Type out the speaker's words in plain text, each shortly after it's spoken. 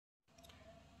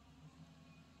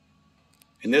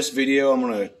In this video, I'm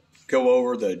going to go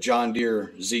over the John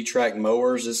Deere Ztrak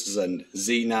mowers. This is a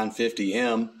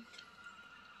Z950M.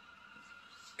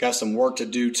 Got some work to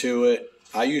do to it.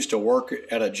 I used to work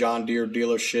at a John Deere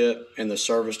dealership in the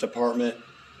service department,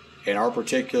 and our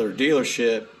particular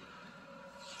dealership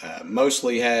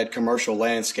mostly had commercial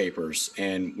landscapers,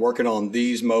 and working on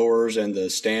these mowers and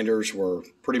the standards were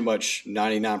pretty much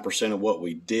 99% of what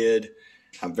we did.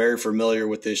 I'm very familiar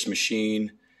with this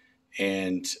machine,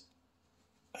 and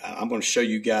I'm going to show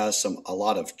you guys a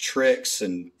lot of tricks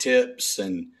and tips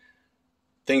and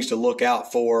things to look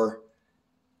out for,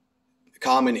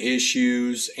 common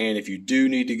issues, and if you do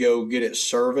need to go get it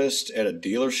serviced at a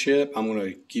dealership, I'm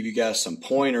going to give you guys some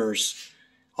pointers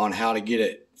on how to get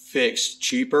it fixed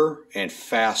cheaper and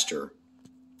faster.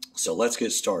 So let's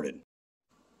get started.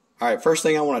 All right, first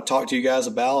thing I want to talk to you guys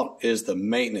about is the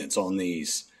maintenance on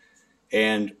these,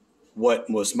 and what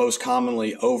was most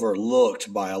commonly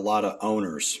overlooked by a lot of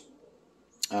owners.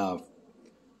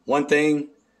 One thing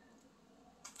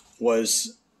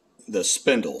was the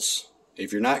spindles.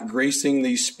 If you're not greasing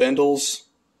these spindles,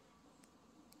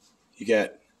 you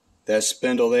got that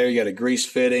spindle there, you got a grease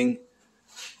fitting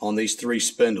on these three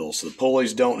spindles. The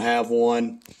pulleys don't have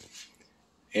one,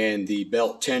 and the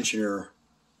belt tensioner,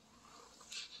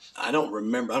 I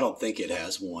don't think it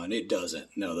has one. It doesn't.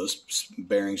 No, those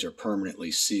bearings are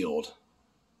permanently sealed.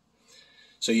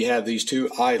 So you have these two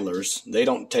idlers. They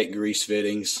don't take grease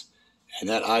fittings. And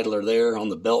that idler there on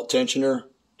the belt tensioner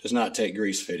does not take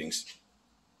grease fittings.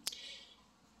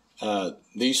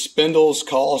 These spindles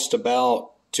cost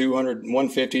about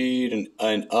 $150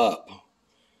 and up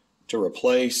to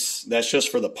replace. That's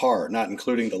just for the part, not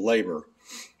including the labor.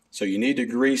 So you need to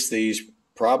grease these.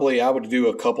 Probably I would do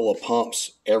a couple of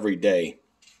pumps every day.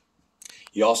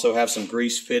 You also have some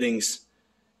grease fittings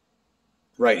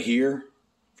right here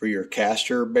for your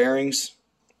caster bearings,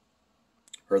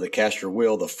 or the caster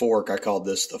wheel, the fork. I called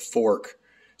this the fork.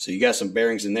 So you got some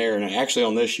bearings in there, and actually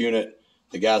on this unit,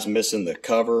 the guy's missing the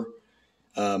cover.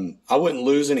 I wouldn't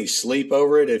lose any sleep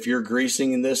over it. If you're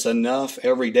greasing this enough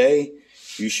every day,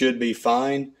 you should be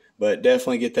fine, but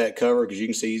definitely get that cover, because you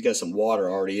can see he's got some water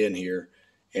already in here,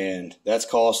 and that's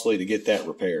costly to get that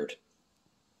repaired.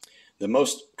 The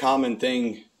most common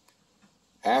thing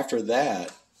after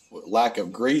that, lack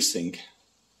of greasing,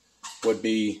 would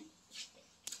be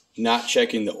not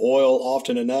checking the oil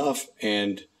often enough,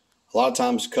 and a lot of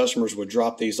times customers would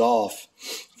drop these off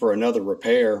for another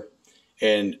repair,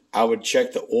 and I would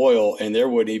check the oil, and there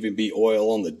wouldn't even be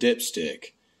oil on the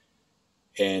dipstick,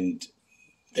 and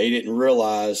they didn't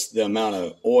realize the amount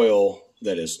of oil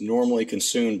that is normally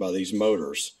consumed by these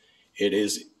motors. It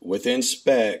is within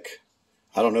spec.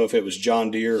 I don't know if it was John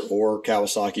Deere or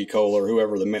Kawasaki, Kohler,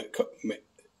 whoever the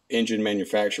engine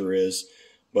manufacturer is,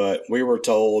 but we were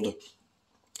told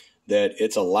that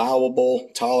its allowable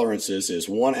tolerances is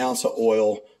 1 ounce of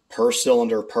oil per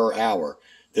cylinder per hour.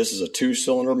 This is a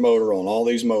 2-cylinder motor on all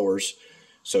these mowers,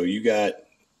 so you got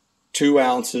 2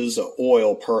 ounces of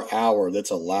oil per hour that's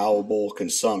allowable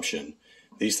consumption.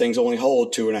 These things only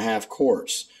hold 2.5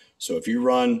 quarts. So if you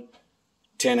run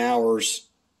 10 hours,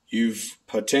 you've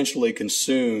potentially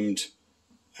consumed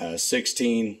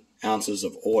 16 ounces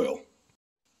of oil.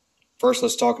 First,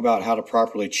 let's talk about how to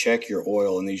properly check your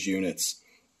oil in these units.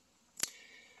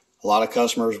 A lot of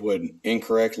customers would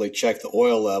incorrectly check the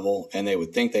oil level, and they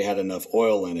would think they had enough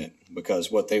oil in it,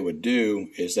 because what they would do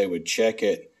is they would check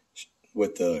it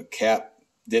with the cap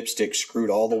dipstick screwed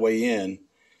all the way in,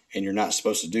 and you're not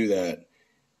supposed to do that.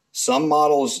 Some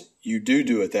models you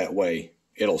do it that way.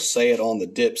 It'll say it on the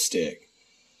dipstick,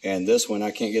 and this one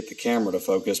I can't get the camera to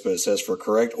focus, but it says for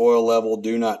correct oil level,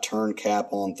 do not turn cap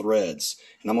on threads.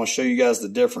 And I'm going to show you guys the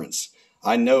difference.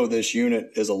 I know this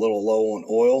unit is a little low on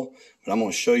oil, but I'm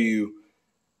going to show you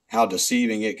how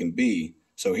deceiving it can be.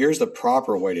 So here's the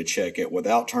proper way to check it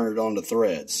without turning it on to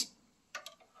threads.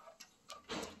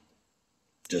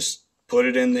 Just put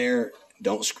it in there,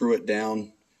 don't screw it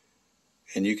down,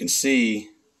 and you can see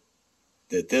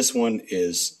that this one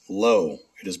is low.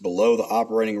 It is below the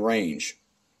operating range.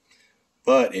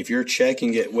 But if you're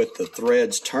checking it with the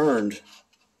threads turned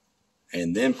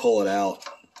and then pull it out,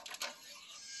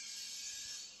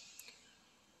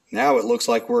 now it looks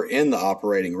like we're in the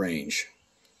operating range.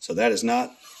 So that is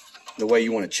not the way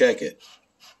you want to check it.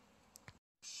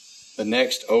 The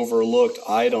next overlooked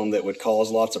item that would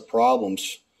cause lots of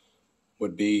problems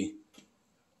would be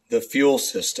the fuel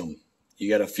system. You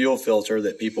got a fuel filter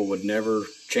that people would never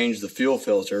change the fuel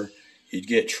filter. You'd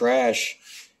get trash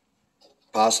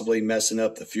possibly messing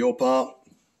up the fuel pump,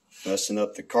 messing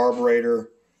up the carburetor,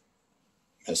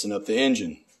 messing up the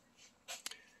engine.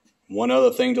 One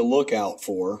other thing to look out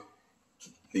for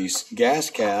these gas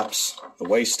caps, the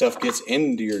way stuff gets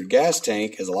into your gas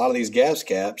tank is a lot of these gas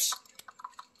caps,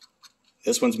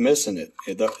 this one's missing it.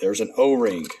 There's an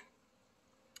O-ring.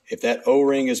 If that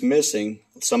O-ring is missing,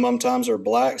 sometimes they're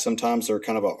black, sometimes they're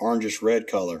kind of an orangish red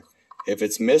color. If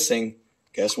it's missing,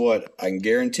 guess what? I can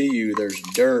guarantee you there's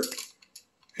dirt.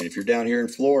 And if you're down here in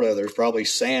Florida, there's probably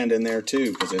sand in there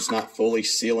too because it's not fully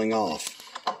sealing off.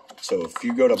 So if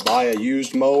you go to buy a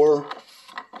used mower,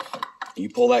 you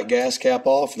pull that gas cap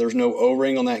off, there's no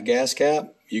O-ring on that gas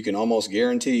cap, you can almost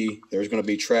guarantee there's going to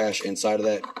be trash inside of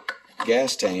that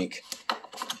gas tank.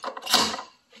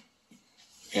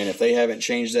 And if they haven't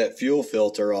changed that fuel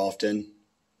filter often,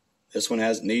 this one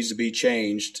needs to be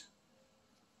changed.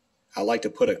 I like to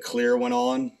put a clear one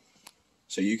on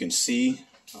so you can see.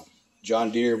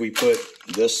 John Deere, we put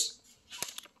this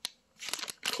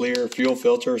clear fuel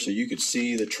filter so you could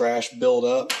see the trash build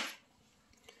up.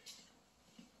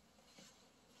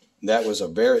 That was a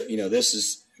very, this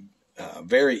is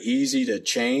very easy to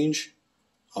change.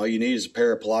 All you need is a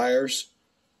pair of pliers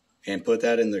and put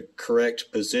that in the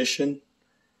correct position.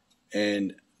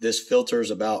 And this filter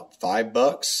is about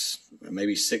 $5,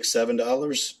 maybe $6,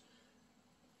 $7.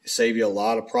 Save you a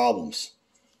lot of problems.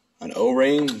 An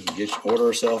O-ring, order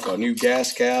yourself a new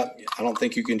gas cap. I don't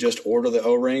think you can just order the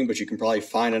O-ring, but you can probably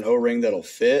find an O-ring that'll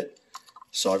fit.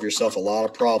 Solve yourself a lot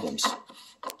of problems.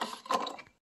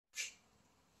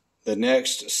 The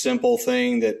next simple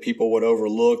thing that people would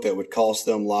overlook that would cost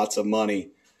them lots of money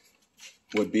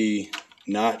would be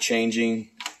not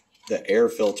changing the air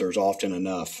filters often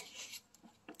enough.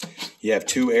 You have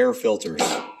 2 air filters.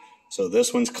 So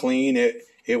this one's clean.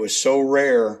 It was so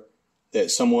rare that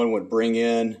someone would bring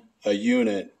in a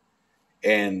unit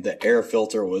and the air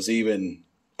filter was even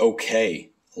okay.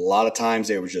 A lot of times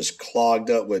they were just clogged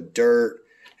up with dirt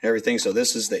and everything. So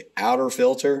this is the outer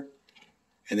filter,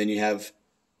 and then you have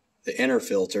the inner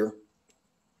filter.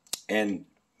 And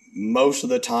most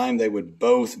of the time they would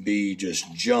both be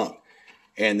just junk.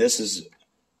 And this is,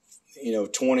 $20,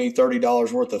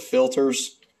 $30 worth of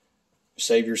filters.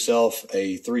 Save yourself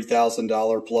a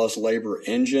 $3,000 plus labor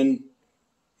engine.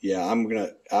 Yeah,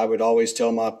 I would always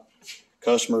tell my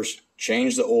customers,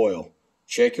 change the oil,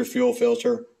 check your fuel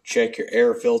filter, check your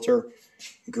air filter,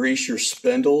 grease your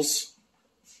spindles,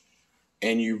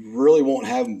 and you really won't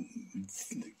have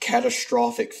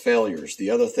catastrophic failures. The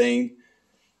other thing,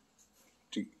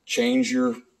 to change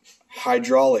your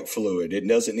hydraulic fluid. It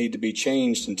doesn't need to be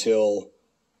changed until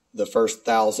the first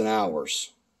 1,000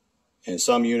 hours. In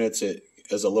some units it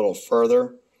is a little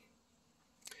further.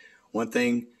 One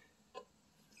thing,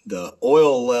 the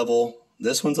oil level,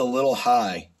 this one's a little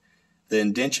high. The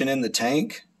indention in the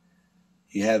tank,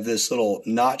 you have this little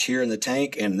notch here in the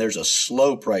tank, and there's a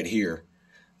slope right here.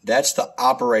 That's the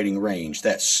operating range,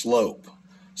 that slope.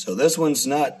 So this one's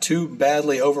not too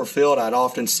badly overfilled. I'd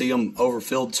often see them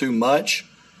overfilled too much.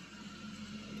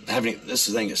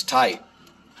 This thing is tight.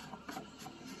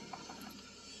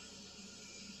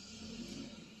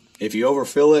 If you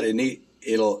overfill it,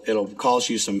 it'll cause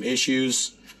you some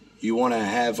issues. You want to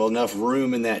have enough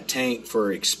room in that tank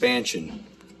for expansion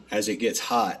as it gets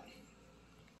hot.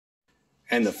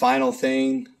 And the final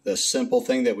thing, the simple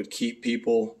thing that would keep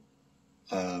people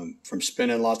from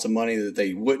spending lots of money that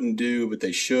they wouldn't do, but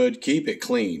they should, keep it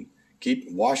clean.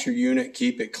 Wash your unit,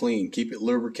 keep it clean, keep it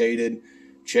lubricated.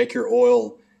 Check your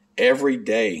oil every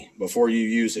day before you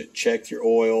use it. Check your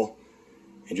oil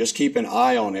and just keep an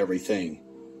eye on everything.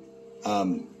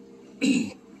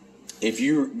 If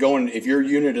your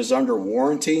unit is under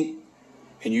warranty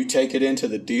and you take it into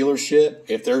the dealership,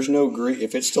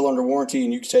 if it's still under warranty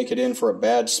and you take it in for a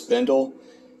bad spindle,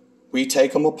 we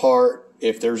take them apart.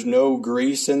 If there's no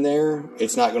grease in there,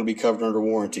 it's not going to be covered under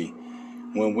warranty.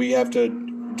 When we have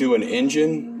to do an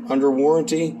engine under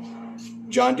warranty,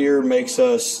 John Deere makes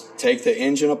us take the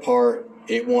engine apart.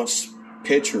 It wants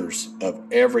pictures of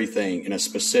everything in a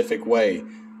specific way.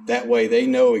 That way they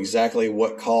know exactly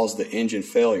what caused the engine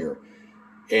failure.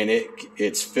 And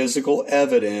it's physical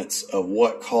evidence of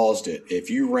what caused it.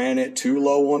 If you ran it too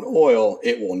low on oil,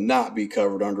 it will not be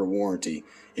covered under warranty.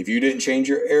 If you didn't change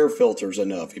your air filters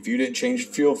enough, if you didn't change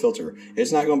the fuel filter,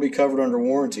 it's not going to be covered under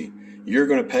warranty. You're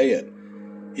going to pay it.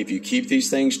 If you keep these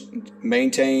things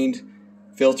maintained,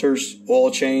 filters,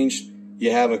 oil changed,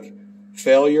 you have a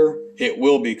failure, it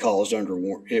will be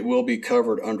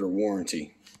covered under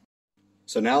warranty.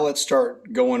 So now let's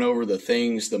start going over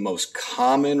the most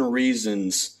common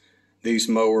reasons these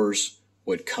mowers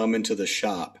would come into the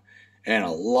shop. And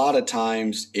a lot of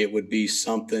times it would be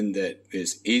something that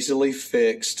is easily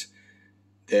fixed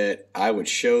that I would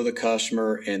show the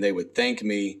customer and they would thank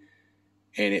me,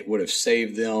 and it would have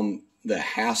saved them the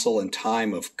hassle and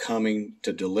time of coming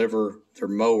to deliver their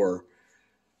mower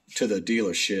to the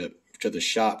dealership, to the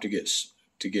shop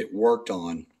to get worked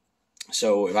on.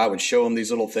 So if I would show them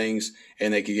these little things,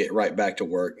 and they could get right back to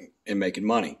work and making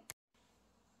money.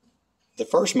 The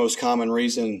first most common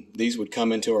reason these would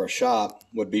come into our shop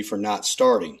would be for not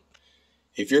starting.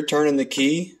 If you're turning the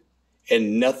key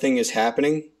and nothing is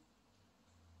happening,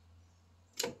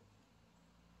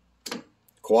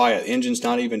 quiet, engine's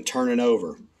not even turning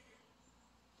over.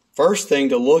 First thing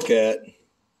to look at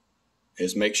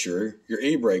is make sure your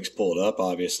e-brake's pulled up,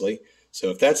 obviously. So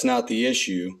if that's not the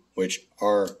issue, which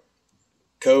our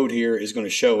code here is going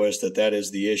to show us that that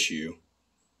is the issue,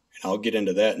 and I'll get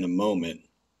into that in a moment,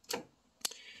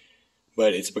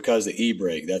 but it's because the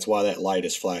e-brake, that's why that light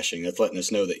is flashing. That's letting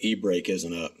us know the e-brake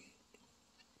isn't up.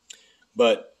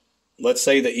 But let's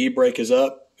say the e-brake is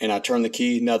up and I turn the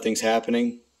key, nothing's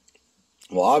happening.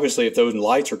 Well, obviously if those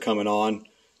lights are coming on,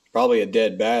 probably a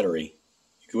dead battery.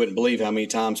 You wouldn't believe how many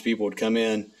times people would come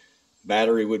in,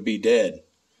 battery would be dead.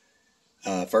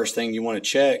 First thing you want to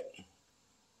check,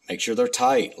 make sure they're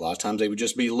tight. A lot of times they would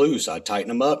just be loose. I'd tighten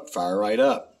them up, fire right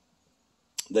up.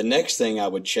 The next thing I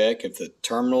would check, if the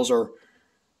terminals are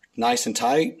nice and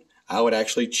tight, I would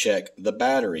actually check the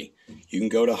battery. You can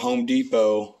go to Harbor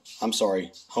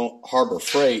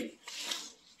Freight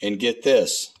and get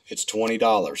this. It's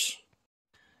 $20.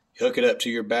 Hook it up to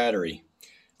your battery.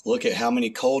 Look at how many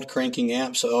cold cranking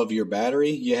amps of your battery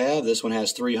you have. This one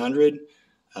has 300.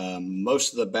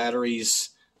 Most of the batteries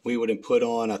we would put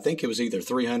on, I think it was either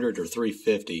 300 or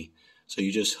 350. So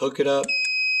you just hook it up,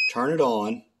 turn it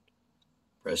on,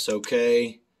 press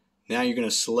OK. Now you're going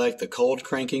to select the cold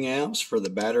cranking amps for the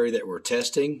battery that we're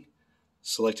testing.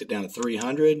 Select it down to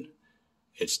 300.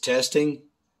 It's testing.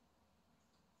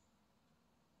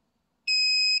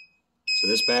 So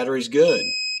this battery's good.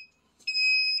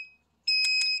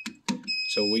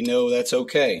 So we know that's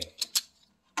okay.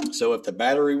 So if the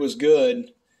battery was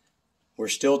good, we're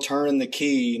still turning the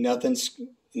key. Nothing's.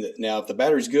 Now if the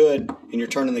battery's good and you're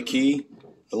turning the key,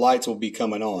 the lights will be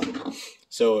coming on.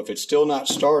 So if it's still not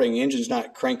starting, engine's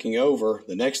not cranking over,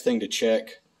 the next thing to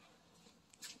check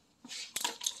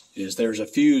is there's a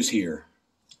fuse here.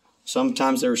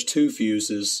 Sometimes there's two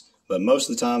fuses, but most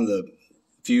of the time the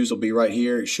fuse will be right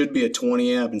here. It should be a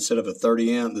 20 amp instead of a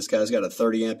 30 amp. This guy's got a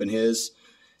 30 amp in his.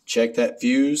 Check that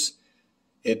fuse.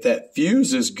 If that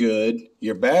fuse is good,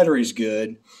 your battery's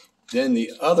good, then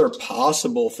the other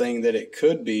possible thing that it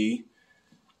could be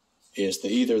is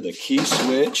either the key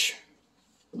switch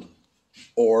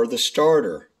or the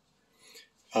starter.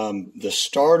 The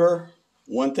starter,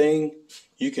 one thing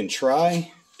you can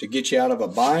try to get you out of a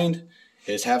bind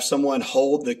is have someone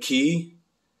hold the key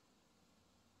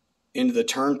into the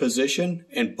turn position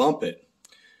and bump it.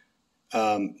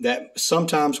 That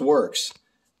sometimes works.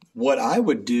 What I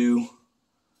would do,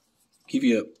 give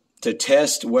you to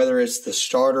test whether it's the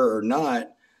starter or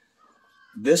not,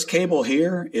 this cable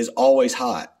here is always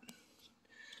hot.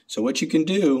 So what you can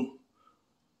do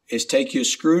is take you a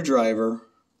screwdriver,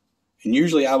 and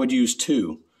usually I would use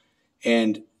two.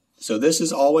 And so this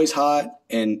is always hot,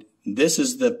 and this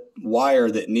is the wire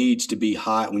that needs to be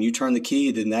hot. When you turn the key,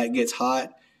 then that gets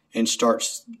hot and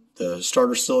starts the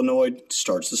starter solenoid,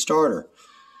 starts the starter.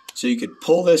 So you could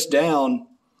pull this down,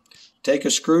 take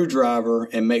a screwdriver,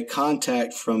 and make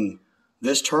contact from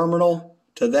this terminal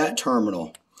to that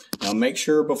terminal. Now make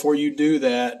sure before you do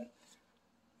that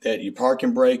your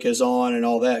parking brake is on and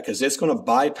all that, because it's going to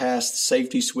bypass the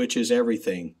safety switches,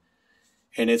 everything,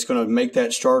 and it's going to make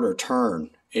that starter turn.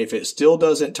 If it still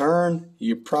doesn't turn,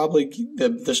 you probably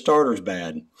the starter's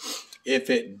bad. If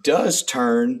it does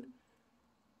turn,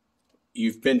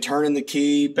 you've been turning the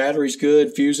key, battery's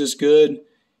good, fuse is good,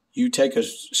 you take a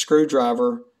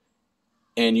screwdriver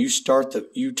and you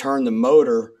turn the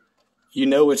motor, you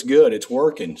know it's good, it's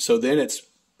working. So then it's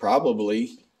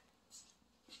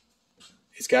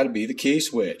got to be the key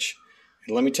switch.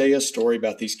 And let me tell you a story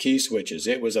about these key switches.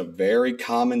 It was a very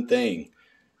common thing.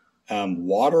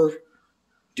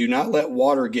 Do not let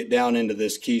water get down into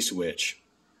this key switch.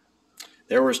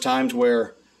 There was times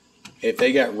where if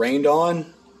they got rained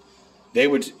on, they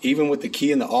would, even with the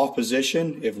key in the off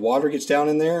position, if water gets down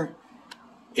in there,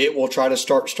 it will try to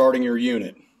starting your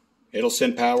unit. It'll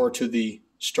send power to the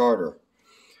starter.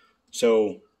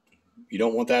 So you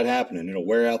don't want that happening. It'll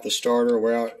wear out the starter,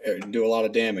 do a lot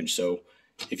of damage. So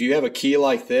if you have a key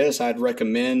like this, I'd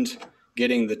recommend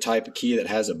getting the type of key that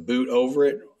has a boot over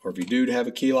it. Or if you do have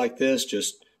a key like this,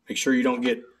 just make sure you don't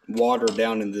get water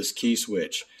down in this key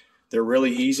switch. They're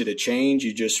really easy to change.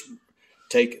 You just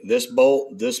take this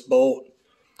bolt,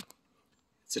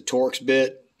 it's a Torx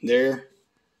bit there.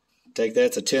 Take that,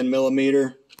 it's a 10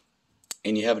 millimeter.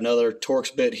 and you have another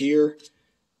Torx bit here,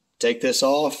 take this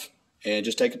off and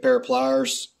just take a pair of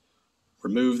pliers,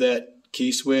 remove that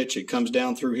key switch. It comes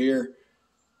down through here,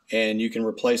 and you can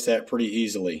replace that pretty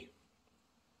easily.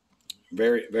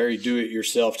 Very, very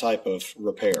do-it-yourself type of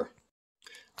repair.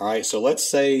 All right, so let's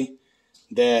say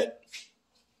that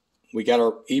we got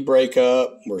our e-brake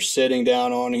up, we're sitting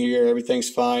down on here, everything's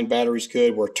fine, battery's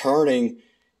good, we're turning,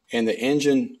 and the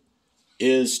engine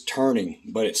is turning,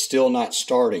 but it's still not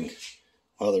starting.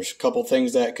 Well, there's a couple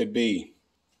things that could be.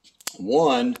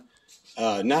 One,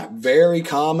 not very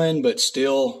common, but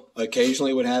still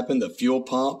occasionally would happen, the fuel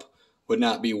pump would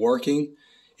not be working.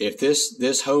 If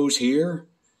this hose here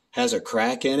has a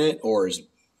crack in it or is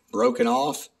broken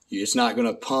off, it's not going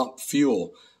to pump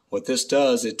fuel. What this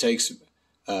does, it takes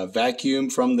vacuum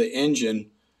from the engine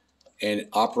and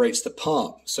operates the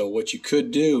pump. So what you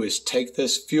could do is take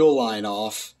this fuel line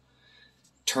off,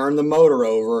 turn the motor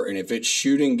over, and if it's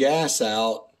shooting gas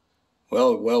out,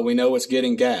 well, we know it's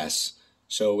getting gas.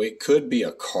 So it could be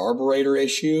a carburetor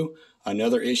issue.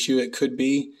 Another issue it could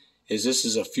be is this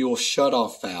is a fuel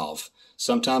shutoff valve.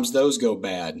 Sometimes those go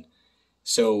bad.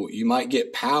 So you might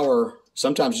get power.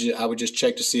 Sometimes I would just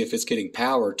check to see if it's getting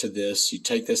power to this. You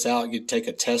take this out, you take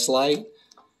a test light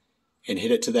and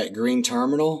hit it to that green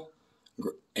terminal,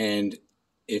 and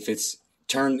if it's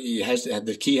turned,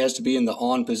 the key has to be in the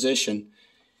on position,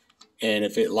 and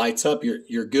if it lights up,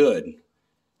 you're good.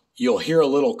 You'll hear a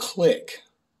little click.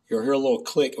 You'll hear a little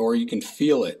click, or you can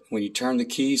feel it when you turn the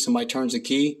key. Somebody turns the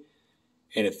key,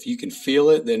 and if you can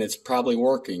feel it, then it's probably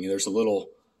working. There's a little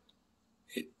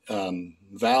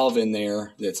valve in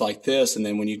there that's like this, and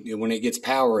then when it gets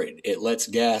power, it lets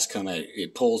gas come out.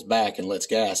 It pulls back and lets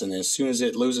gas, and then as soon as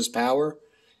it loses power,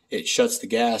 it shuts the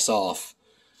gas off.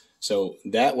 So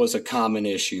that was a common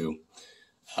issue.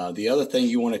 The other thing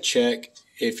you want to check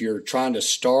if you're trying to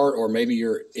start, or maybe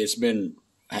it's been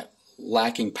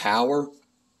lacking power,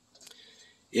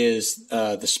 is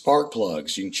the spark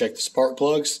plugs. You can check the spark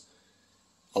plugs.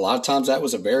 A lot of times that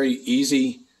was a very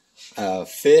easy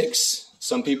fix.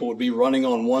 Some people would be running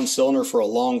on one cylinder for a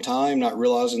long time, not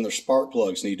realizing their spark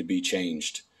plugs need to be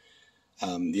changed.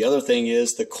 The other thing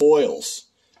is the coils.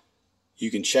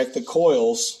 You can check the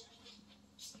coils.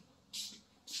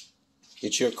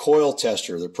 Get you a coil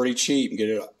tester. They're pretty cheap. Get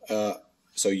it.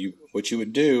 What you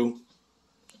would do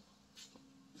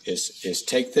is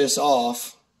take this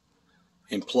off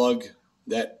and plug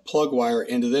that plug wire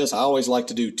into this. I always like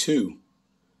to do two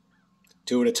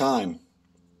at a time.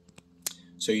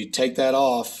 So you take that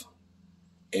off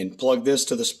and plug this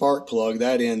to the spark plug,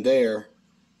 that end there,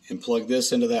 and plug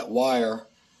this into that wire,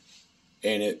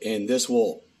 and this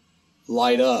will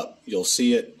light up. You'll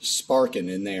see it sparking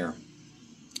in there.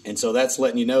 And so that's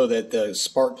letting you know that the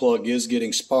spark plug is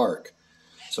getting spark.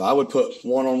 So I would put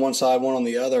one on one side, one on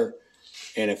the other,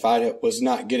 and if I was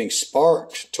not getting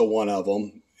sparked to one of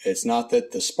them, it's not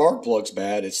that the spark plug's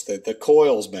bad, it's that the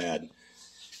coil's bad.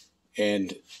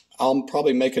 And I'll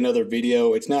probably make another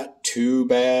video. It's not too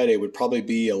bad. It would probably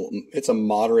be it's a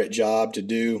moderate job to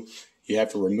do. You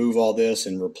have to remove all this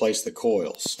and replace the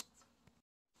coils.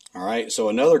 All right, so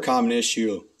another common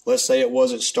issue, let's say it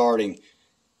wasn't starting.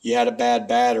 You had a bad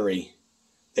battery.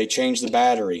 They changed the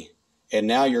battery, and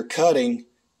now you're cutting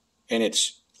and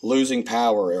it's losing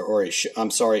power, or it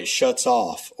shuts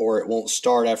off, or it won't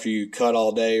start after you cut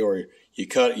all day, or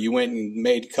you went and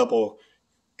made a couple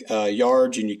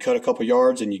yards, and you cut a couple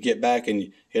yards, and you get back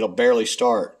and it'll barely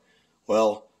start.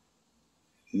 Well,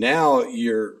 now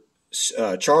your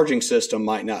charging system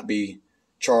might not be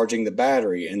charging the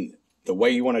battery, and the way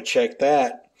you want to check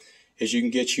that is you can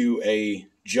get you a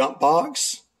jump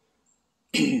box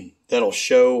that'll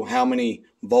show how many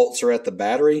volts are at the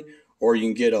battery, or you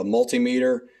can get a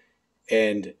multimeter,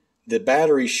 and the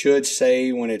battery should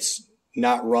say, when it's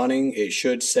not running, it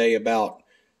should say about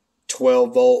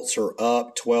 12 volts or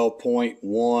up,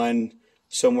 12.1,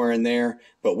 somewhere in there.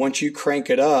 But once you crank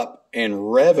it up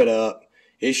and rev it up,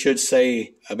 it should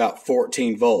say about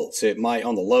 14 volts. It might,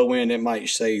 on the low end, it might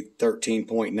say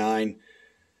 13.9,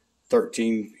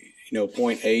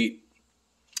 13.8,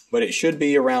 but it should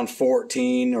be around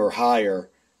 14 or higher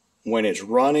when it's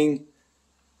running.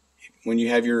 When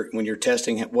you're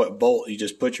testing what volt, you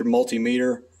just put your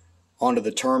multimeter onto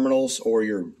the terminals or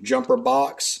your jumper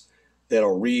box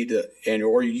that'll read,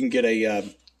 or you can get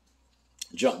a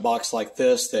jump box like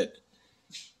this that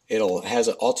has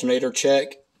an alternator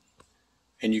check,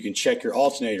 and you can check your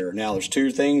alternator. Now there's two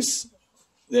things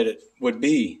that it would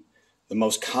be. The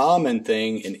most common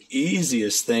thing and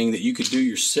easiest thing that you could do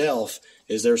yourself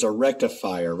is there's a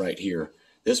rectifier right here.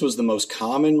 This was the most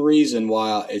common reason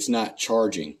why it's not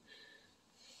charging.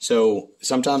 So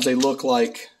sometimes they look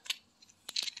like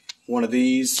one of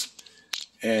these,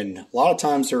 and a lot of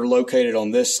times they're located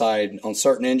on this side. On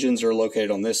certain engines they're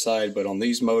located on this side, but on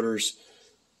these motors,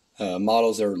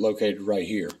 models, they're located right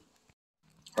here.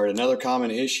 All right, another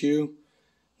common issue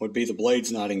would be the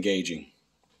blades not engaging.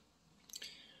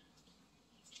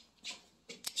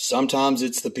 Sometimes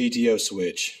it's the PTO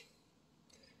switch,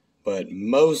 but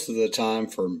most of the time,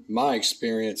 from my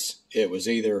experience, it was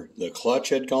either the clutch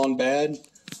had gone bad,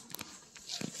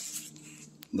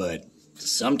 but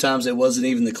sometimes it wasn't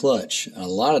even the clutch. A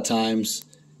lot of times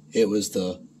it was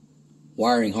the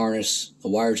wiring harness, the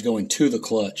wires going to the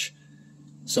clutch.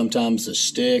 Sometimes the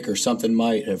stick or something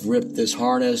might have ripped this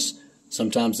harness.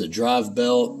 Sometimes the drive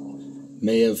belt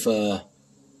may have,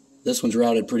 this one's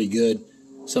routed pretty good.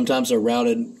 Sometimes they're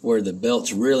routed where the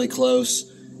belt's really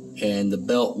close and the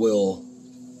belt will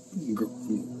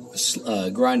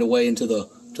grind away into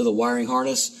the wiring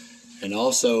harness. And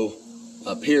also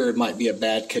up here it might be a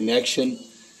bad connection.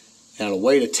 And a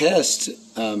way to test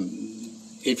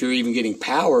if you're even getting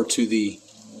power to the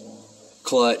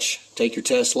clutch, take your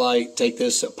test light, take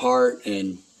this apart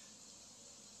and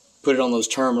put it on those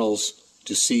terminals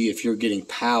to see if you're getting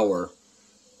power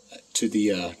to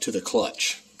the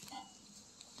clutch.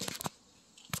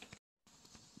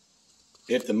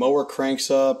 If the mower cranks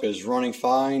up, is running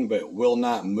fine but will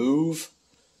not move,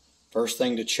 first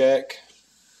thing to check,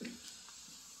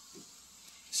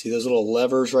 see those little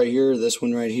levers right here, this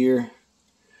one right here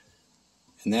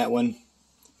and that one,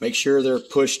 make sure they're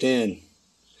pushed in.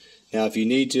 Now if you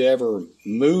need to ever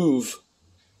move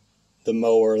the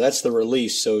mower, that's the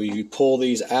release, so you pull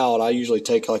these out. I usually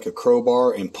take like a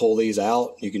crowbar and pull these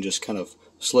out. You can just kind of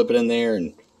slip it in there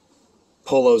and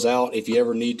pull those out. If you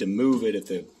ever need to move it, if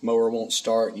the mower won't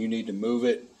start, you need to move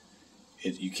it,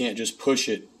 you can't just push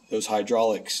it. Those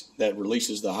hydraulics, that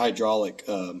releases the hydraulic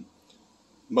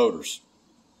motors.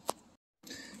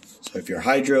 So if your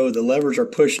the levers are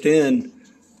pushed in,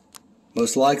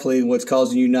 most likely what's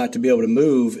causing you not to be able to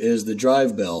move is the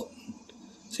drive belt.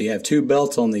 So you have two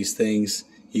belts on these things.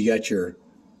 You got your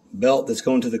belt that's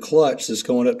going to the clutch that's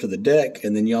going up to the deck,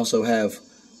 and then you also have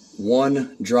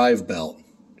one drive belt.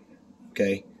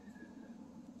 Okay,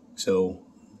 so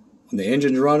when the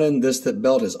engine's running, this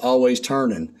belt is always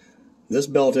turning. This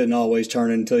belt isn't always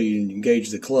turning until you engage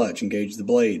the clutch, engage the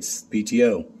blades,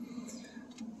 PTO.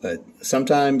 But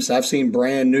sometimes I've seen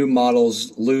brand new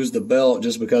models lose the belt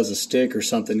just because a stick or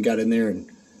something got in there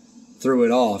and threw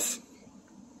it off.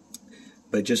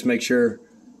 But just make sure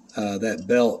that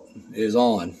belt is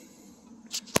on.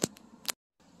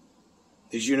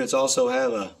 These units also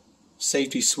have a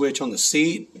safety switch on the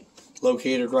seat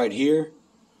located right here.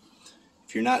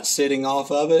 If you're not sitting off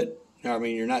of it,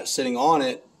 you're not sitting on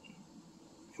it,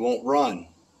 it won't run.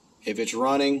 If it's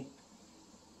running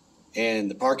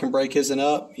and the parking brake isn't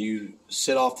up, you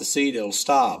sit off the seat, it'll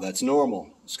stop. That's normal.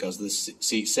 It's because of the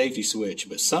seat safety switch.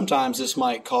 But sometimes this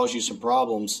might cause you some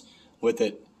problems with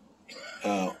it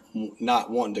not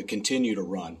wanting to continue to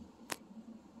run.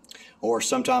 Or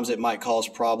sometimes it might cause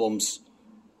problems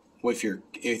with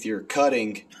if you're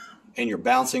cutting and you're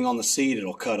bouncing on the seat,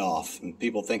 it'll cut off and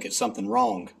people think it's something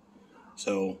wrong.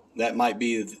 So that might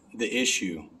be the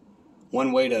issue.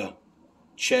 One way to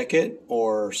check it,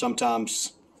 or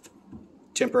sometimes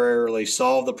temporarily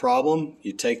solve the problem,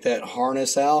 you take that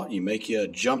harness out, you make you a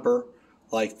jumper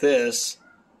like this.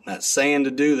 Not saying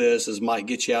to do this, as might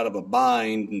get you out of a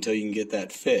bind until you can get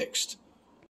that fixed.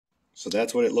 So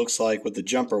that's what it looks like with the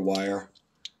jumper wire.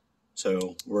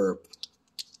 So we're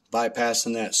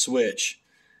bypassing that switch.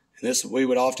 And we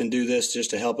would often do this just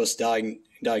to help us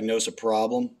diagnose a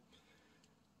problem.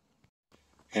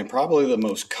 And probably the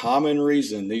most common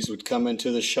reason these would come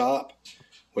into the shop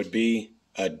would be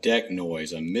a deck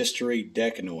noise, a mystery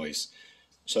deck noise.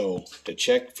 So to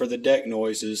check for the deck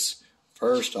noises,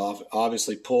 first off,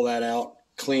 obviously pull that out,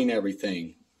 clean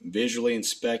everything, visually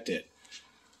inspect it.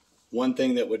 One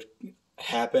thing that would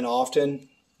happen often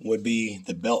would be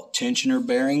the belt tensioner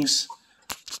bearings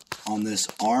on this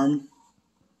arm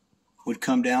would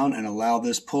come down and allow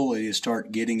this pulley to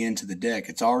start getting into the deck.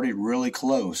 It's already really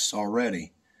close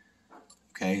already.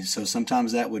 Okay, so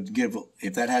sometimes that would give,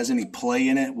 if that has any play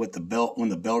in it with the belt, when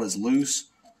the belt is loose,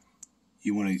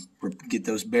 you want to get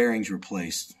those bearings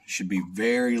replaced. Should be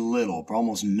very little,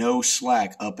 almost no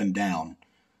slack up and down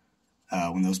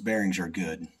when those bearings are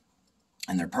good.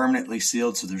 And they're permanently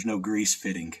sealed, so there's no grease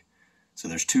fitting. So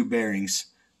there's two bearings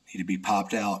need to be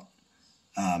popped out.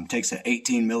 Takes an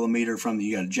 18 millimeter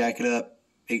you got to jack it up,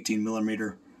 18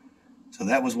 millimeter. So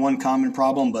that was one common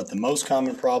problem, but the most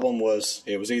common problem was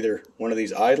it was either one of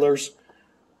these idlers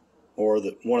or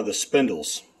one of the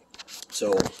spindles.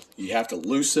 So you have to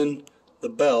loosen the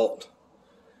belt,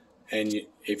 and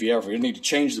if you ever need to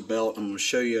change the belt, I'm going to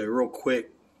show you a real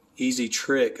quick, easy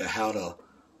trick of how to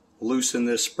loosen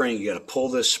this spring. You got to pull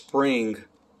this spring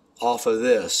off of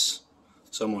this.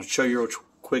 So I'm going to show you real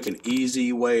quick an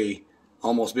easy way,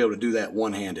 almost be able to do that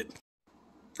one-handed.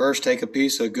 First, take a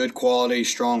piece of good quality,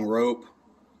 strong rope.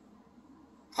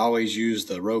 I always use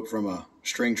the rope from a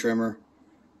string trimmer.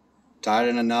 Tie it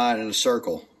in a knot in a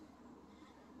circle.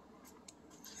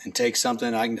 And take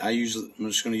something, I'm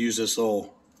just going to use this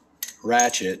little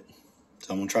ratchet.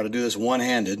 So I'm going to try to do this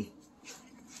one-handed.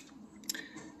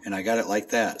 And I got it like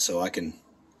that, so I can,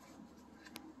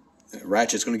 the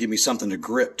ratchet's going to give me something to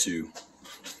grip to.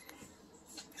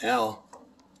 Now,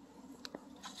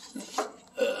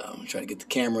 I'm going to try to get the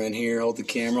camera in here, hold the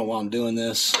camera while I'm doing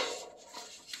this.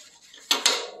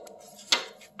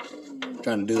 I'm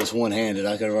trying to do this one-handed.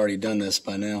 I could have already done this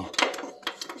by now.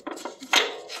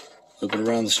 Loop it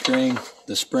around the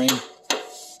spring,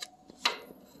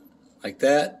 like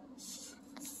that,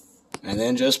 and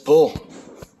then just pull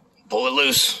it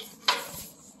loose.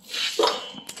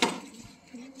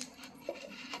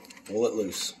 Pull it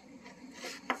loose.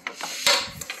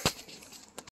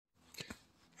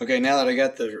 Okay, now that I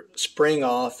got the spring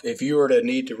off, if you were to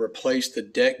need to replace the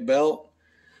deck belt,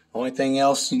 only thing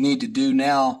else you need to do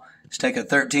now is take a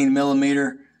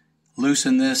 13mm,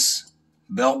 loosen this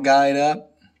belt guide up.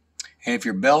 And if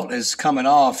your belt is coming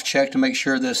off, check to make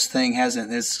sure this thing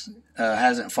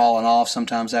hasn't fallen off.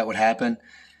 Sometimes that would happen.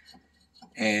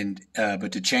 And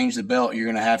but to change the belt, you're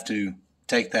going to have to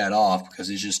take that off because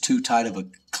it's just too tight of a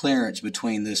clearance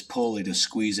between this pulley to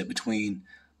squeeze it between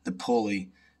the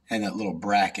pulley and that little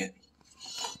bracket.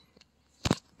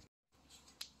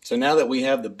 So now that we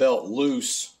have the belt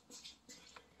loose,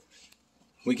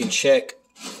 we can check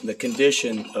the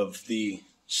condition of the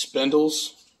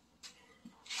spindles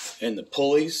and the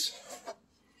pulleys.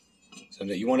 So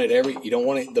that you want it you don't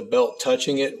want the belt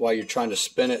touching it while you're trying to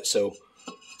spin it. So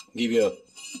you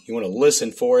want to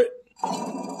listen for it.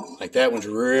 Like that one's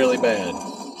really bad.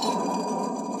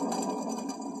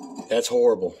 That's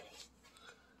horrible.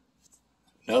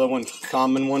 Another one,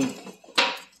 common one,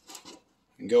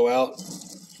 and go out.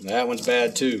 That one's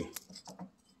bad too.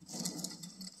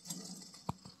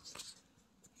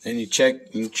 Then you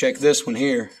check this one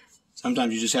here.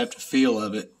 Sometimes you just have to feel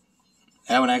of it.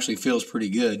 That one actually feels pretty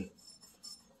good.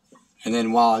 And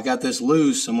then while I got this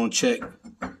loose, I'm going to check.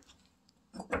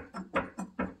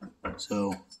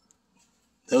 So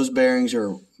those bearings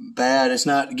are bad. It's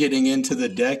not getting into the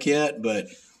deck yet, but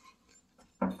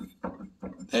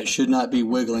that should not be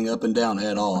wiggling up and down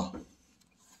at all.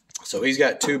 So he's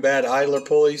got two bad idler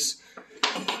pulleys.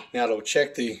 Now to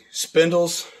check the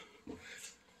spindles,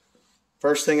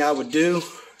 first thing I would do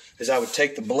is I would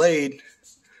take the blade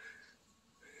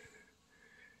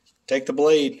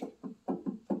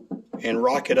and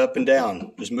rock it up and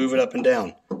down. Just move it up and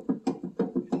down.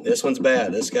 This one's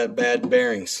bad. This got bad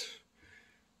bearings.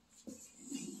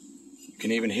 You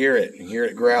can even hear it. You can hear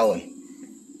it growling.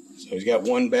 So he's got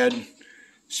one bad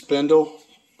spindle.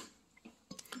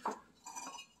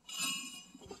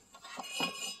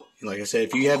 And like I said,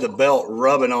 if you have the belt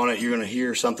rubbing on it, you're going to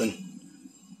hear something.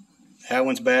 That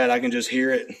one's bad. I can just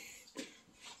hear it.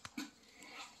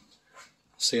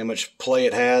 See how much play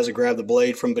it has. I grab the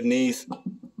blade from beneath.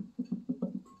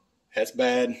 That's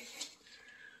bad.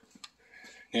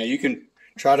 Now you can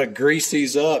try to grease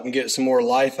these up and get some more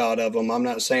life out of them. I'm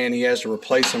not saying he has to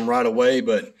replace them right away,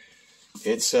 but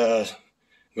it's going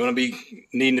to be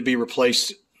needing to be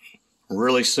replaced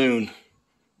really soon.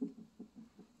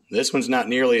 This one's not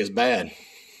nearly as bad.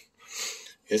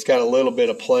 It's got a little bit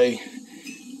of play,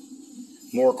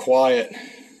 more quiet.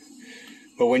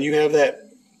 But when you have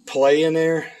that play in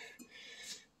there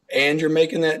and you're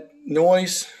making that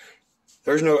noise,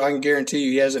 I can guarantee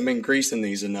you he hasn't been greasing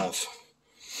these enough.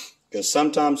 Because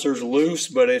sometimes there's loose,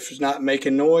 but if it's not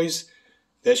making noise,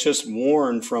 that's just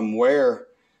worn from wear,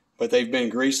 but they've been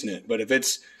greasing it. But if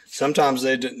it's, sometimes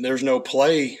there's no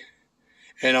play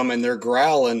in them and they're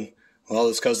growling, well,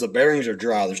 it's because the bearings are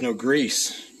dry. There's no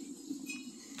grease.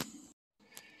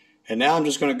 And now I'm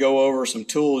just going to go over some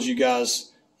tools you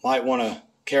guys might want to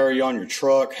carry on your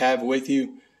truck, have with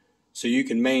you, so you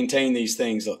can maintain these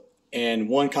things. And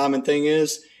one common thing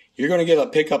is, you're going to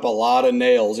pick up a lot of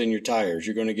nails in your tires.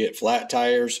 You're going to get flat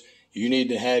tires. You need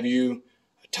to have a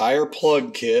tire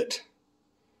plug kit.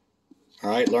 All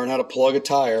right, learn how to plug a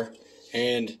tire.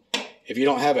 And if you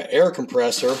don't have an air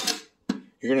compressor,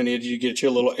 you're going to need to get you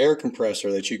a little air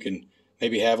compressor that you can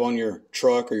maybe have on your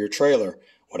truck or your trailer.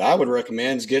 What I would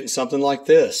recommend is getting something like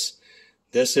this.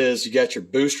 This is, you got your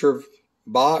booster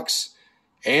box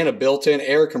and a built-in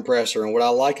air compressor. And what I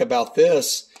like about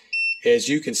this is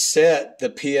you can set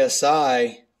the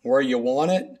PSI where you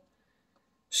want it,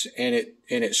 and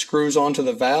it screws onto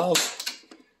the valve,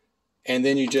 and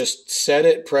then you just set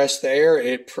it, press the air,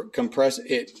 it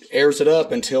airs it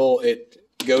up until it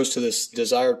goes to this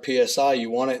desired PSI you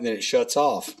want it, and then it shuts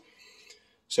off.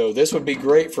 So this would be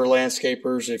great for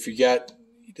landscapers if you got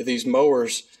these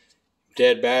mowers,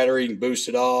 dead battery, you can boost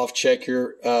it off, check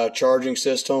your charging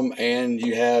system, and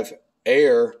you have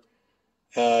air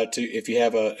if you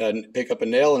have pick up a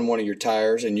nail in one of your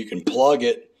tires, and you can plug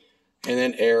it and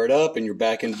then air it up, and you're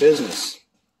back in business.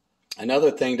 Another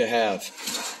thing to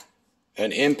have,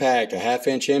 an impact, a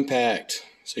 1/2-inch impact,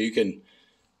 so you can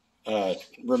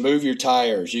remove your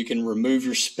tires, you can remove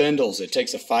your spindles. It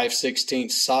takes a 5/16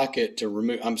 socket to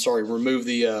remove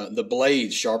the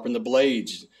blades, sharpen the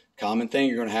blades. Common thing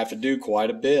you're going to have to do quite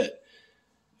a bit.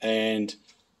 And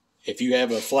if you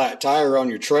have a flat tire on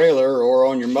your trailer or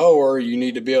on your mower, you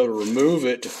need to be able to remove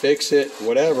it, to fix it,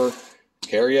 whatever.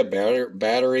 Carry a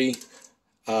battery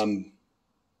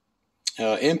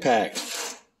impact.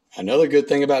 Another good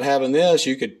thing about having this,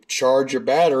 you could charge your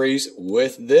batteries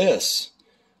with this.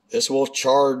 This will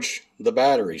charge the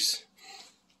batteries.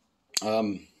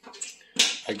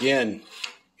 Again,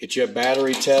 get you a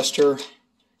battery tester.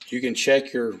 You can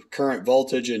check your current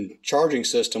voltage and charging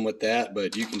system with that,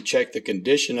 but you can check the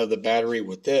condition of the battery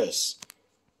with this.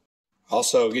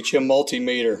 Also, get you a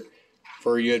multimeter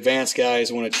for you advanced guys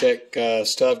who want to check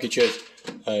stuff. Get you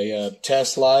a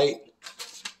test light,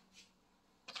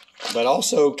 but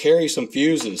also carry some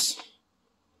fuses.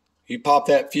 You pop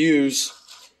that fuse.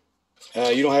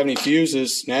 You don't have any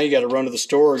fuses. Now you got to run to the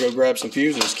store, go grab some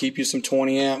fuses. Keep you some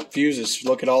 20-amp fuses.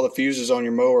 Look at all the fuses on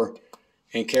your mower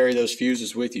and carry those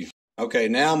fuses with you. Okay,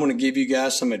 now I'm going to give you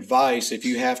guys some advice if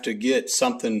you have to get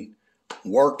something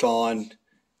worked on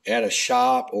at a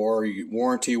shop or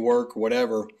warranty work,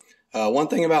 whatever. One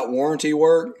thing about warranty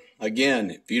work,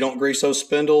 again, if you don't grease those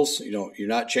spindles, you're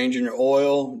not changing your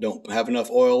oil, don't have enough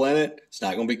oil in it, it's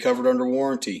not going to be covered under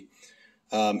warranty.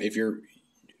 If your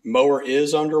mower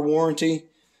is under warranty,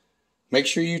 make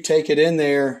sure you take it in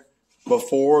there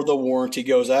before the warranty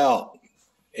goes out.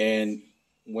 And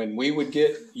when we would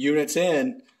get units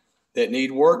in that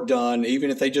need work done, even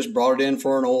if they just brought it in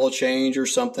for an oil change or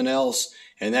something else,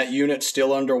 and that unit's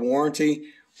still under warranty,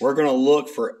 we're going to look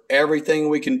for everything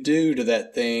we can do to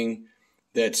that thing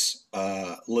that's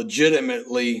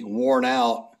legitimately worn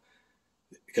out,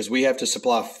 because we have to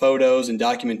supply photos and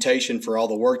documentation for all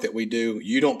the work that we do.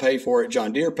 You don't pay for it,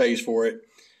 John Deere pays for it,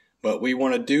 but we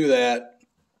want to do that,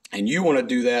 and you want to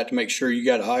do that to make sure you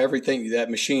got everything,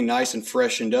 that machine nice and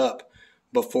freshened up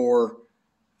before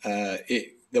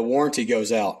the warranty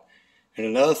goes out. And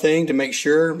another thing to make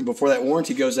sure before that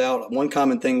warranty goes out, one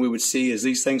common thing we would see is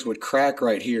these things would crack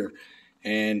right here,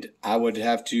 and I would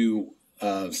have to,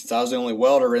 since I was the only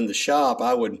welder in the shop,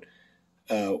 I would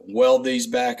weld these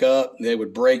back up. They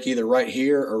would break either right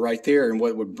here or right there, and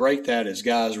what would break that is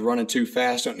guys running too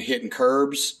fast and hitting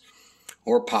curbs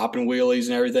or popping wheelies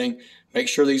and everything. Make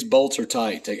sure these bolts are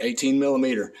tight. Take 18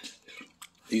 millimeter.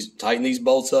 Tighten these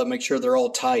bolts up, make sure they're all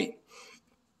tight.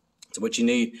 That's what you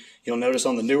need. You'll notice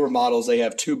on the newer models they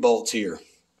have 2 bolts here.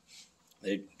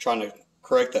 They're trying to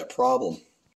correct that problem.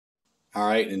 All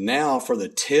right, and now for the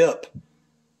tip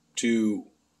to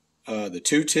the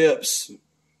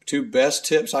 2 best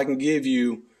tips I can give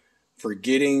you for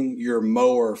getting your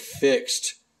mower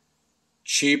fixed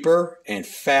cheaper and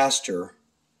faster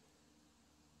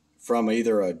from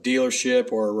either a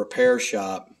dealership or a repair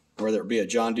shop, whether it be a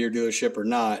John Deere dealership or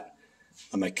not.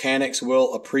 The mechanics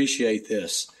will appreciate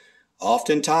this.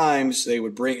 Oftentimes,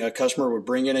 a customer would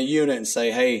bring in a unit and say,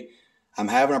 "Hey, I'm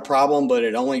having a problem, but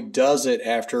it only does it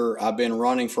after I've been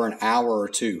running for an hour or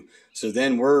 2." So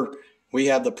then we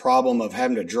have the problem of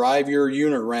having to drive your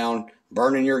unit around,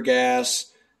 burning your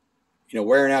gas,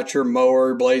 wearing out your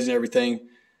mower, blazing everything,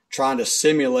 trying to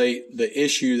simulate the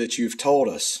issue that you've told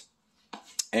us,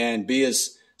 and be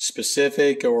as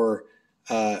specific, or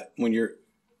when you're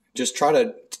just try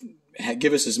to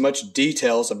give us as much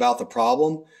details about the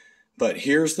problem. But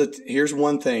here's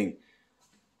one thing: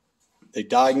 the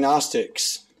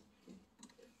diagnostics.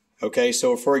 Okay,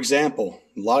 so for example,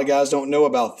 a lot of guys don't know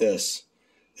about this.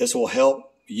 This will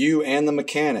help you and the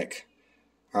mechanic.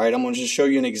 All right, I'm going to just show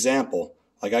you an example.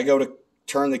 Like, I go to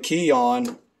turn the key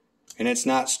on and it's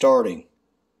not starting.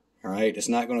 All right, it's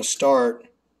not going to start.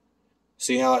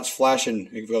 See how it's flashing?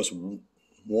 It goes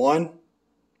 1,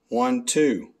 1,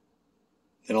 2.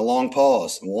 Then a long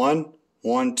pause. 1,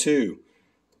 1, 2.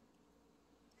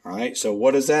 All right, so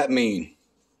what does that mean?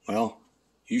 Well,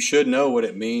 you should know what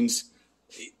it means,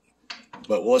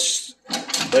 but let's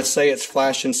let's say it's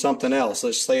flashing something else.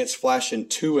 Let's say it's flashing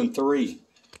 2 and 3.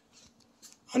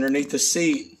 Underneath the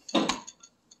seat,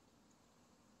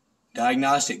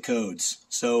 diagnostic codes.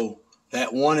 So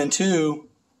that 1 and 2,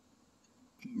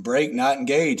 brake not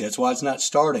engaged. That's why it's not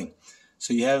starting.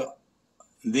 So you have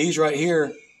these right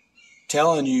here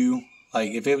telling you,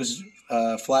 like if it was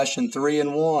flashing 3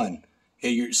 and 1,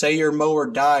 say your mower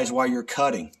dies while you're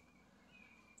cutting,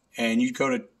 and you go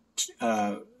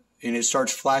to and it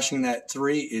starts flashing that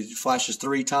 3. It flashes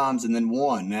 3 times and then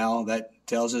 1. Now that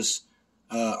tells us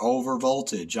over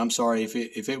voltage. I'm sorry, if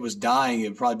it was dying, it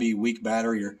would probably be weak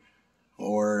battery,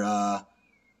 or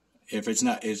if it's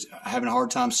not, is having a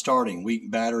hard time starting, weak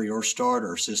battery or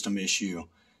starter system issue.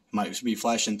 It might be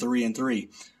flashing 3 and 3.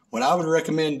 What I would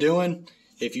recommend doing,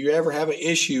 if you ever have an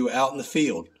issue out in the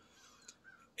field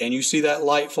and you see that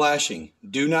light flashing,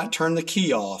 do not turn the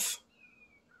key off.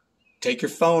 Take your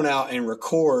phone out and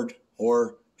record,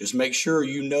 or just make sure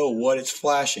you know what it's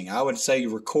flashing. I would say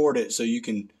record it so you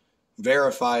can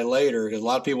verify later, because a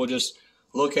lot of people just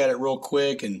look at it real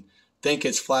quick and think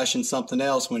it's flashing something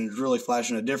else when it's really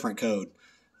flashing a different code.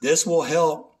 This will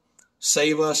help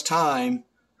save us time,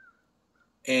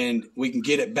 and we can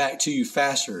get it back to you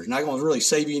faster. It's not going to really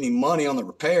save you any money on the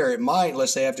repair. It might,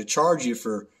 unless they have to charge you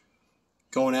for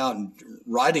going out and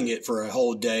riding it for a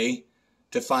whole day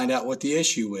to find out what the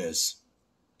issue is.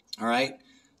 All right?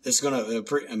 This is going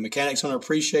to, a mechanic's going to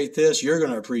appreciate this. You're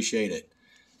going to appreciate it.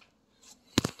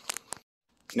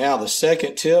 Now, the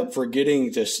second tip for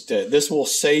getting this will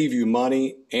save you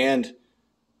money and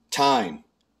time.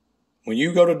 When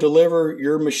you go to deliver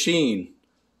your machine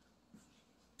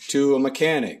to a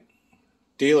mechanic,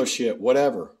 dealership,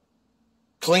 whatever,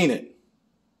 clean it.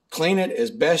 Clean it as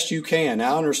best you can.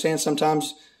 Now, I understand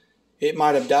sometimes it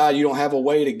might have died. You don't have a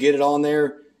way to get it on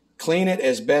there. Clean it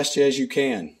as best as you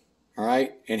can. All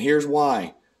right? And here's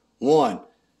why. One,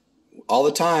 all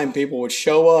the time people would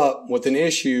show up with an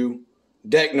issue,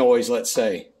 deck noise, let's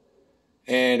say,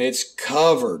 and it's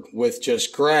covered with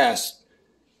just grass,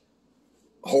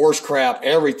 horse crap,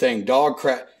 everything, dog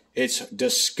crap. It's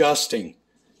disgusting.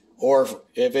 Or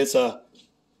if it's a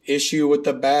issue with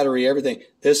the battery, everything.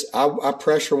 This I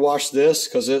pressure washed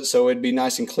this so it'd be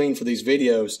nice and clean for these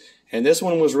videos. And this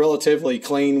one was relatively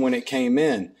clean when it came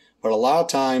in, but a lot of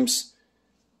times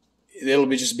it'll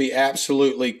just be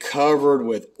absolutely covered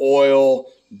with oil,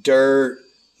 dirt,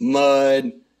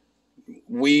 mud,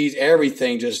 weeds,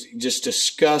 everything, just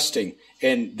disgusting.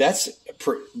 And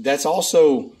that's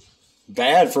also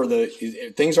bad for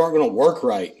things aren't going to work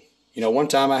right. You know, one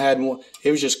time I had one,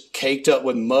 it was just caked up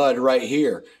with mud right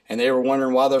here, and they were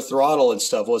wondering why their throttle and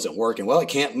stuff wasn't working. Well, it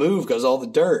can't move because of all the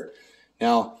dirt.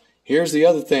 Now, here's the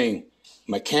other thing.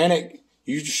 Mechanic,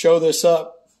 you show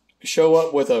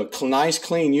up with a nice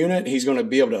clean unit, he's going to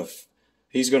be able to,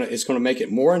 it's going to make it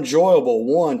more enjoyable,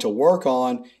 one, to work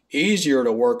on, easier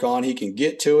to work on. He can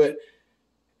get to it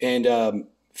and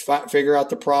figure out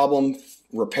the problem,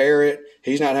 repair it.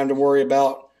 He's not having to worry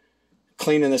about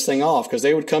cleaning this thing off, because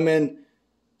they would come in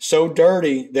so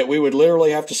dirty that we would literally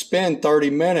have to spend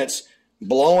 30 minutes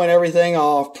blowing everything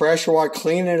off, pressure wash,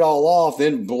 cleaning it all off,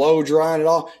 then blow drying it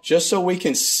off, just so we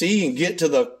can see and get to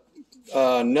the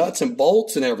nuts and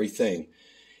bolts and everything.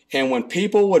 And when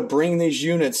people would bring these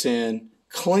units in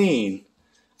clean,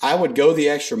 I would go the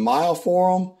extra mile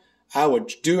for them. I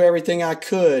would do everything I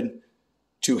could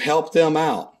to help them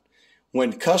out.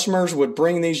 When customers would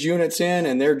bring these units in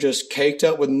and they're just caked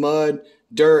up with mud,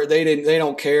 dirt, they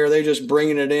don't care. They're just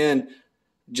bringing it in,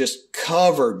 just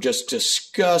covered, just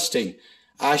disgusting.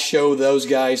 I show those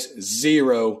guys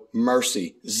zero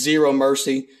mercy. Zero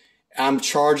mercy. I'm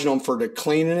charging them for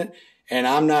cleaning it, and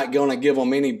I'm not going to give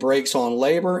them any breaks on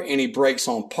labor, any breaks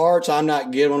on parts. I'm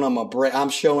not giving them a break. I'm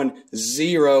showing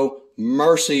zero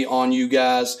mercy on you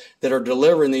guys that are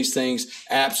delivering these things.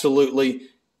 Absolutely,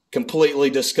 completely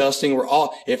disgusting.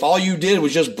 If all you did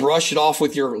was just brush it off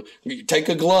with take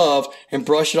a glove and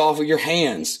brush it off with your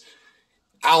hands,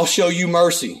 I'll show you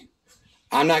mercy.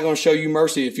 I'm not going to show you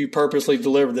mercy if you purposely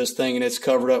deliver this thing and it's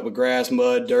covered up with grass,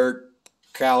 mud, dirt,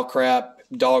 cow crap,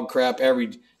 dog crap,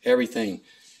 everything.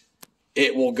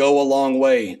 It will go a long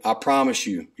way. I promise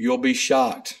you. You'll be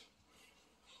shocked.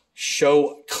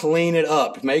 Clean it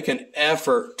up. Make an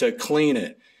effort to clean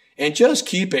it, and just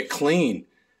keep it clean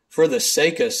for the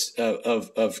sake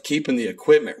of keeping the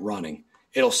equipment running.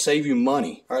 It'll save you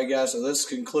money. All right, guys, so this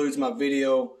concludes my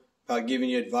video about giving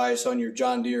you advice on your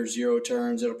John Deere zero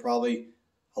turns.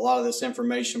 A lot of this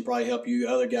information probably help you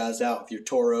other guys out with your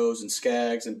Toros and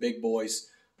Skags and big boys.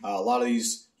 A lot of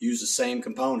these use the same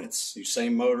components, use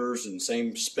same motors and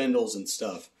same spindles and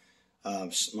stuff.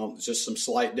 Just some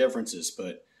slight differences,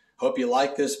 but Hope you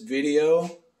like this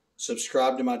video.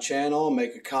 Subscribe to my channel,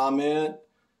 make a comment,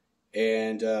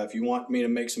 and if you want me to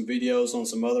make some videos on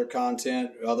some other content,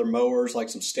 other mowers, like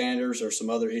some standards or some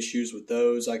other issues with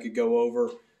those I could go over,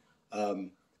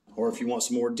 or if you want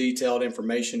some more detailed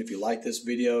information, if you like this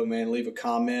video, man, leave a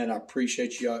comment. I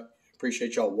appreciate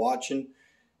y'all watching,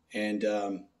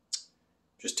 and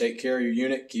just take care of your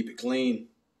unit, keep it clean,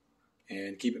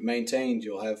 and keep it maintained.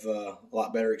 You'll have a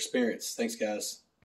lot better experience. Thanks, guys.